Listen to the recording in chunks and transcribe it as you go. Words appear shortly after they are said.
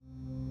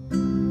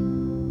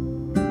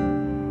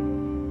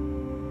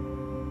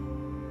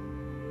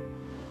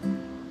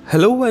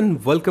Hello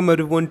and welcome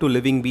everyone to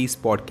Living Bees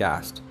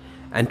podcast.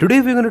 And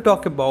today we're going to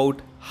talk about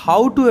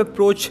how to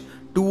approach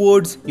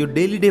towards your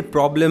daily day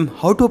problem,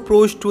 how to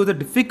approach to the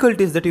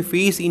difficulties that you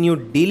face in your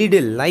daily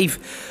day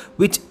life,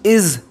 which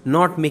is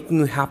not making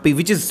you happy,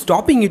 which is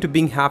stopping you to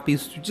being happy,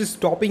 which is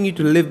stopping you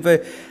to live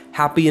a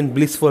happy and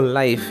blissful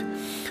life.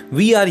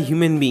 We are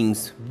human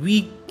beings.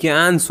 We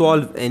can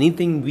solve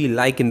anything we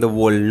like in the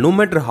world, no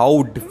matter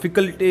how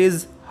difficult it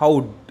is,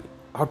 how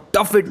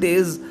tough it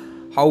is,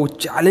 how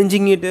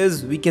challenging it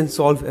is. We can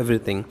solve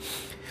everything.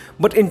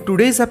 But in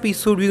today's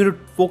episode, we're going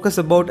to focus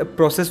about a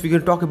process. We're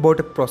going to talk about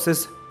a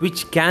process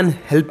which can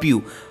help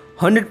you,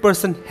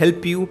 100%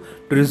 help you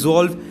to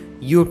resolve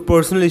your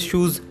personal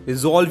issues,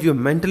 resolve your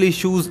mental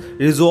issues,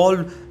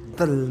 resolve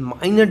the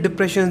minor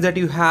depressions that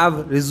you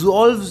have,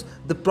 resolves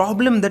the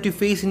problem that you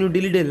face in your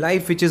daily day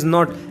life, which is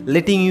not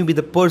letting you be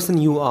the person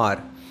you are.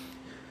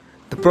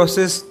 The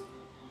process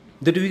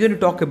that we're going to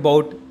talk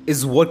about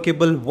is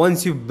workable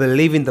once you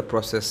believe in the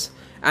process.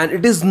 And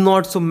it is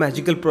not so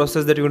magical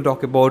process that we're going to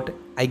talk about.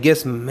 I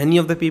guess many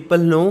of the people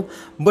know,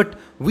 but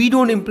we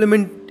don't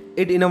implement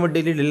it in our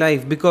daily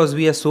life because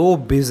we are so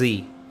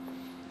busy.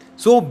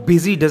 So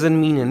busy doesn't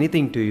mean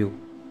anything to you.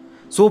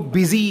 So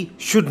busy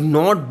should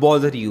not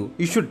bother you.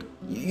 You should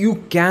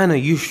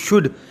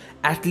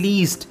at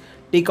least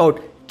take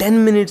out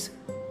 10 minutes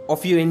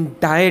of your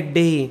entire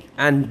day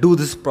and do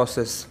this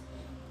process.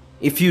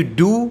 If you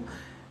do,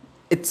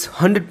 it's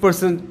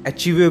 100%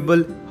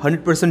 achievable,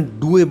 100%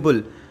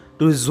 doable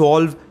to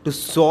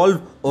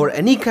solve or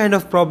any kind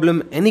of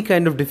problem, any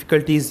kind of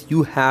difficulties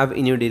you have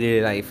in your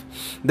daily life.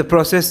 The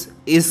process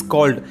is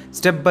called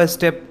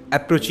step-by-step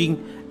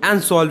approaching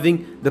and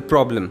solving the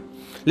problem.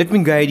 Let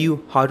me guide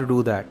you how to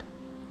do that.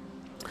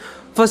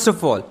 First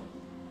of all,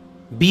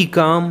 be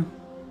calm,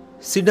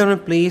 sit down in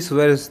a place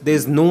where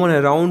there's no one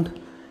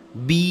around,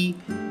 be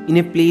in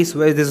a place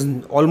where there's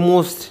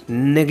almost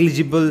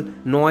negligible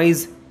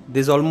noise,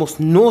 there's almost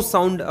no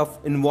sound of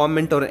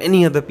environment or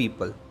any other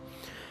people.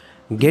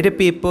 Get a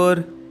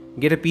paper,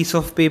 get a piece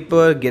of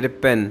paper, get a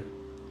pen.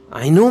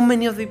 I know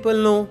many of people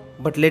know,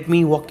 but let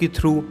me walk you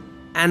through.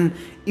 And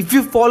if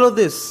you follow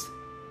this,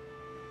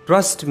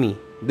 trust me,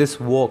 this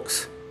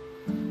works.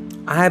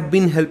 I have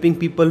been helping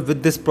people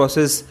with this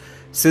process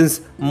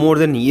since more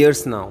than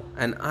years now,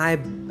 and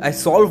I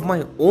solve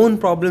my own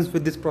problems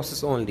with this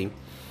process only.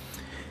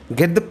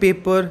 Get the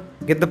paper,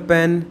 get the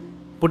pen,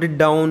 put it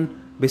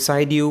down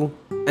beside you,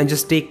 and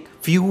just take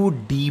few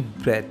deep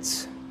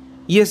breaths.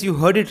 Yes, you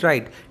heard it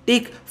right.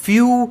 Take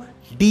few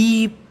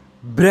deep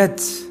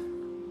breaths.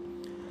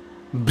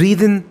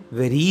 Breathe in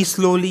very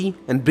slowly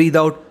and breathe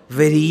out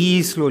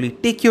very slowly.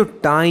 Take your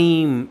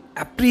time.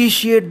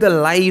 Appreciate the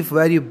life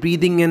where you're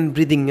breathing in,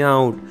 breathing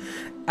out.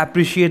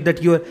 Appreciate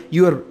that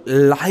you are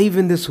alive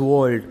in this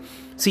world.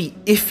 See,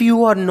 if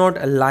you are not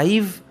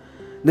alive,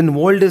 then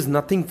world is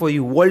nothing for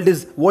you.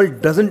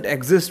 World doesn't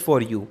exist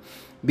for you.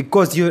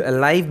 Because you're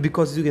alive,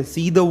 because you can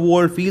see the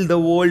world, feel the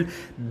world,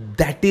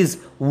 that is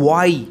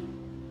why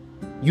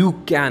you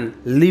can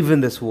live in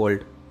this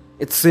world.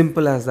 It's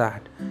simple as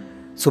that.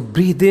 So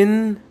breathe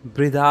in,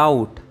 breathe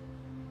out.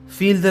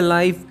 Feel the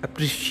life,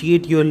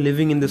 appreciate your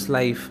living in this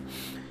life.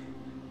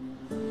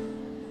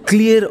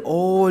 Clear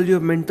all your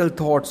mental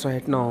thoughts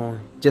right now.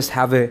 Just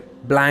have a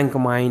blank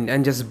mind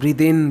and just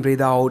breathe in,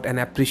 breathe out and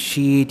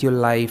appreciate your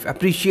life.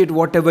 Appreciate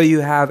whatever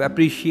you have.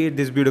 Appreciate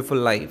this beautiful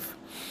life.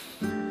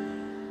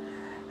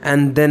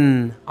 And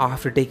then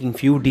after taking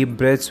few deep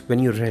breaths, when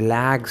you're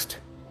relaxed,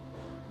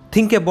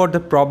 think about the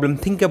problem,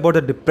 think about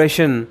the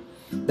depression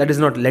that is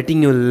not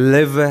letting you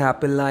live a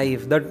happy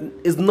life, that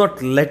is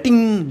not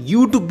letting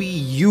you to be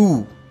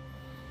you.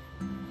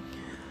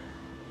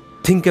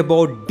 Think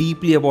about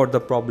deeply about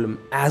the problem,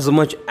 as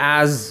much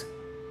as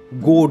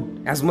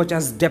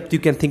depth you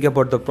can think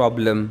about the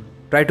problem.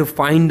 Try to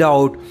find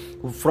out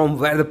from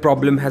where the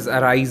problem has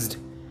arisen.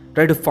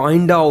 Try to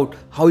find out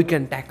how you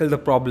can tackle the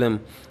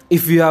problem.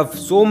 If you have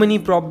so many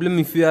problems,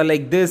 if you are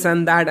like this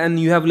and that, and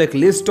you have like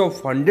list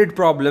of 100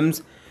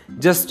 problems,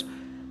 just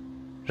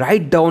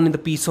write down in the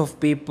piece of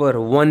paper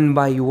one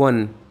by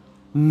one.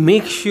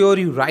 Make sure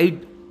you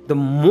write the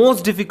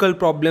most difficult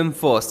problem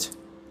first.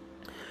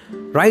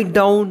 Write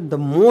down the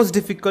most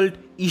difficult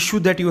issue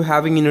that you're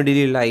having in your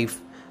daily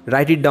life.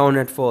 Write it down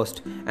at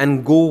first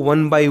and go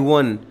one by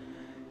one.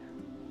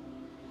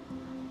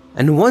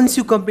 And once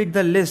you complete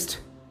the list,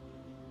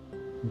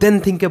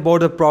 then think about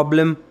the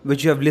problem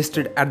which you have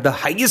listed at the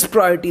highest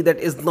priority that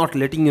is not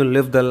letting you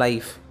live the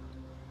life.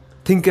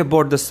 Think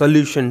about the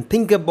solution.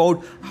 Think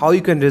about how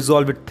you can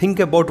resolve it. Think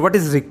about what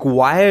is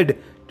required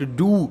to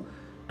do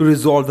to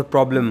resolve the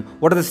problem.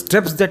 What are the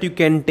steps that you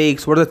can take?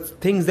 What are the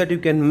things that you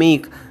can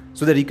make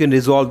so that you can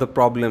resolve the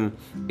problem?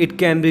 It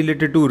can be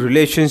related to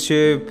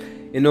relationship,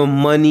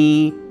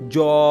 money,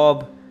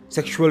 job,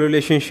 sexual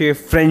relationship,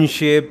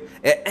 friendship,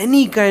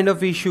 any kind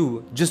of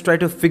issue. Just try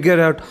to figure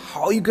out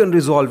how you can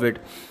resolve it.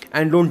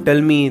 And don't tell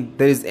me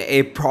there is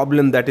a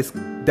problem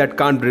that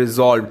can't be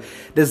resolved.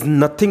 There's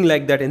nothing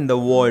like that in the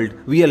world.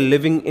 We are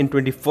living in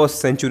 21st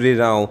century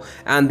now,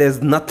 and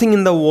there's nothing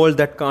in the world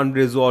that can't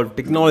be resolved.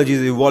 Technology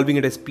is evolving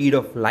at a speed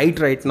of light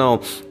right now.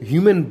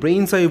 Human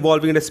brains are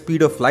evolving at a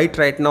speed of light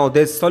right now.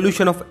 There's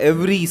solution of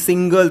every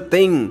single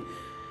thing.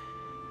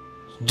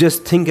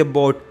 Just think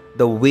about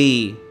the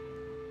way.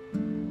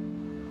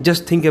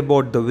 Just think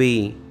about the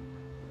way.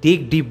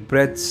 Take deep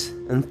breaths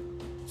and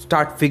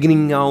start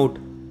figuring out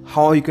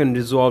how you can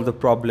resolve the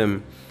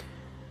problem.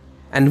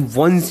 And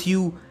once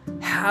you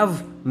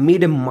have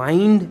made a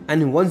mind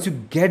and once you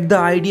get the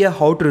idea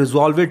how to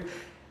resolve it,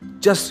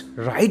 just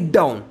write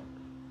down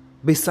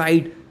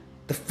beside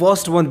the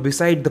first one,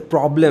 beside the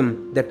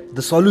problem, that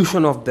the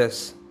solution of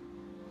this.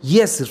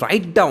 Yes,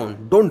 write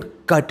down.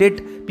 Don't cut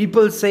it.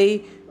 People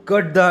say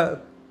cut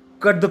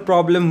the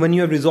problem when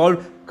you have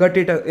resolved. Cut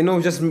it,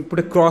 just put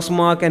a cross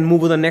mark and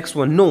move to the next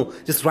one. No,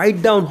 just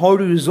write down how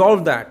to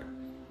resolve that.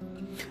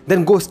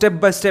 Then go step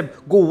by step,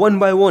 go one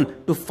by one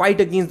to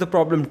fight against the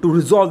problem, to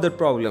resolve that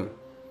problem.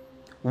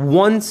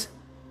 Once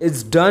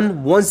it's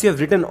done, once you have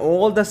written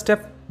all the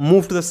steps,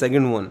 move to the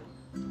second one.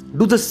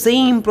 Do the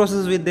same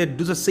process with it,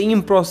 do the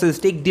same process,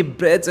 take deep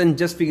breaths and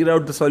just figure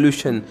out the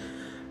solution.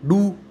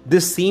 Do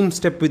this same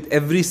step with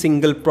every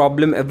single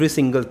problem, every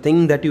single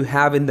thing that you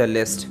have in the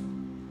list.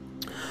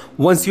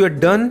 Once you are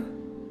done,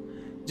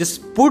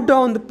 just put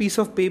down the piece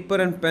of paper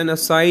and pen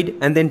aside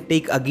and then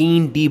take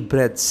again deep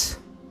breaths.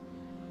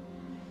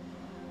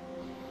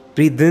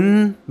 Breathe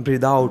in,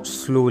 breathe out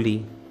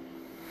slowly.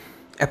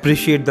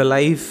 Appreciate the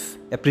life,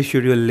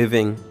 appreciate your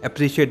living,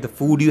 appreciate the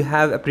food you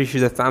have,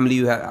 appreciate the family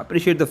you have,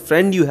 appreciate the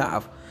friend you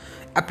have,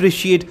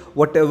 appreciate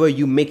whatever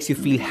makes you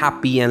feel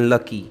happy and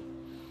lucky.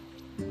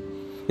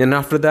 And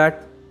after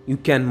that, you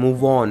can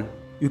move on.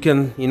 You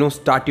can,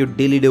 start your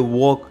daily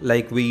work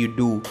like way you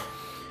do.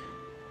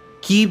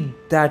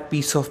 Keep that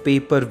piece of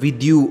paper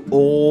with you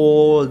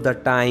all the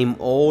time,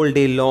 all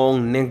day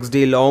long, next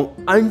day long,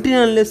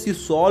 until unless you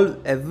solve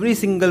every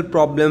single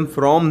problem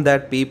from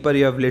that paper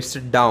you have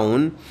listed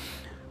down.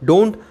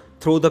 Don't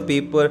throw the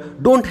paper.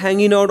 Don't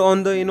hang it out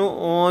on the,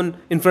 on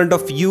in front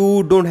of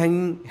you. Don't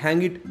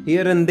hang it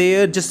here and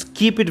there. Just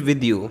keep it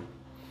with you.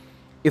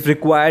 If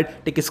required,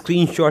 take a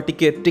screenshot,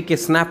 take a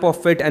snap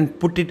of it and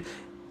put it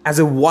as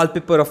a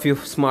wallpaper of your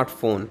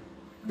smartphone.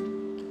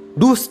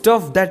 Do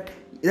stuff that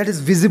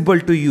is visible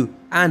to you,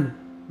 and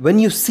when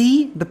you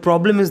see the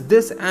problem is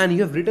this and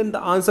you have written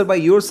the answer by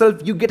yourself,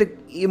 you get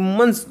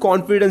immense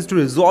confidence to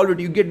resolve it.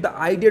 You get the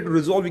idea to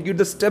resolve it, you get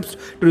the steps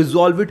to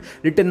resolve it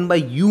written by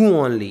you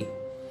only.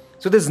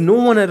 So there's no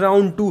one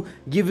around to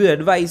give you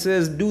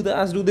advices, do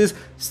this.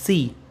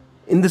 See,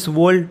 in this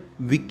world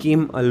we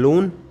came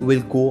alone,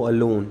 we'll go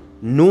alone.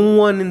 No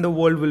one in the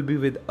world will be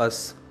with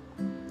us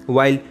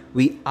while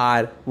we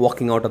are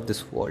walking out of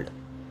this world.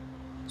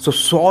 So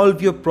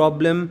solve your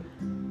problem.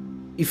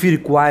 If you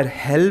require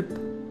help,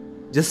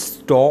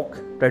 just talk,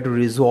 try to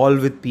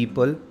resolve with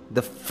people,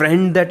 the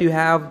friend that you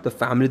have, the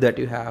family that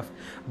you have.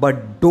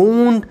 But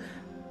don't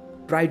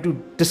try to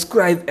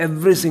describe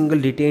every single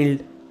detail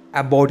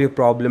about your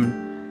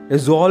problem.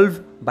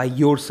 Resolve by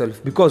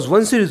yourself, because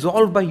once you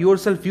resolve by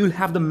yourself, you'll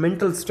have the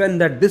mental strength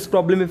that this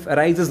problem, if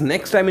arises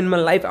next time in my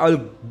life, I'll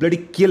bloody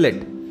kill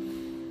it.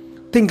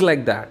 Think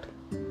like that.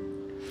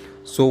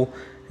 So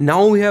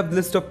now we have the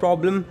list of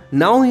problem,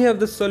 now we have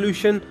the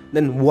solution.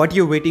 Then what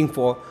you're waiting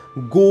for?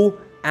 Go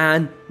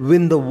and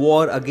win the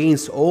war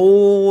against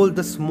all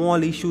the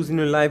small issues in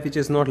your life which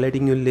is not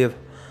letting you live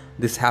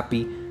this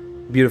happy,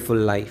 beautiful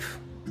life.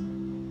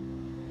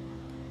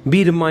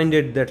 Be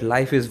reminded that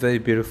life is very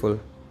beautiful.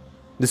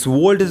 This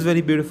world is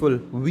very beautiful.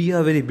 We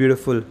are very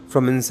beautiful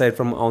from inside,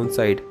 from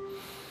outside.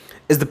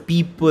 Is the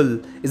people,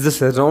 is the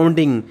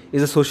surrounding,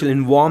 is the social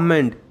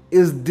environment,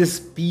 is this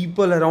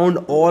people around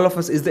all of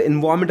us, is the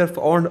environment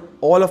around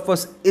all of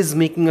us is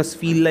making us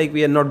feel like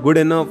we are not good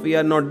enough, we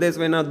are not this,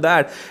 we are not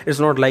that. It's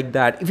not like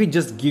that. If you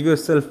just give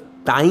yourself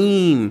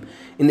time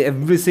in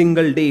every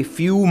single day,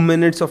 few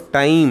minutes of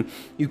time,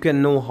 you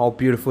can know how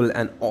beautiful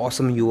and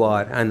awesome you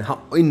are, and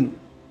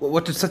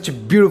what is such a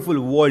beautiful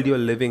world you are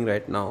living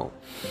right now.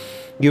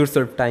 Give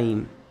yourself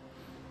time.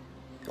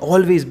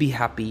 Always be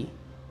happy,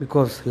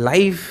 because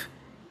life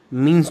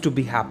means to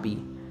be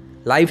happy.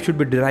 Life should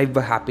be derived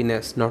by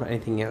happiness, not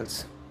anything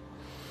else.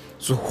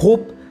 So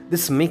hope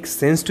this makes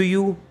sense to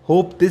you.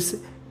 Hope this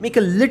make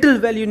a little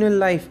value in your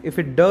life. If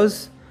it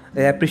does,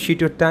 I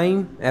appreciate your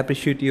time, I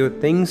appreciate your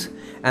things,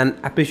 and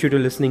appreciate you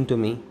listening to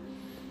me.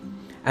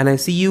 And I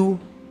see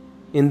you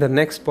in the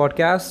next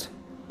podcast.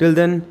 Till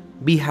then,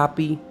 be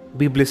happy,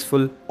 be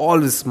blissful,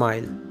 always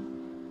smile,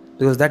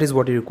 because that is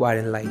what you require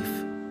in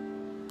life.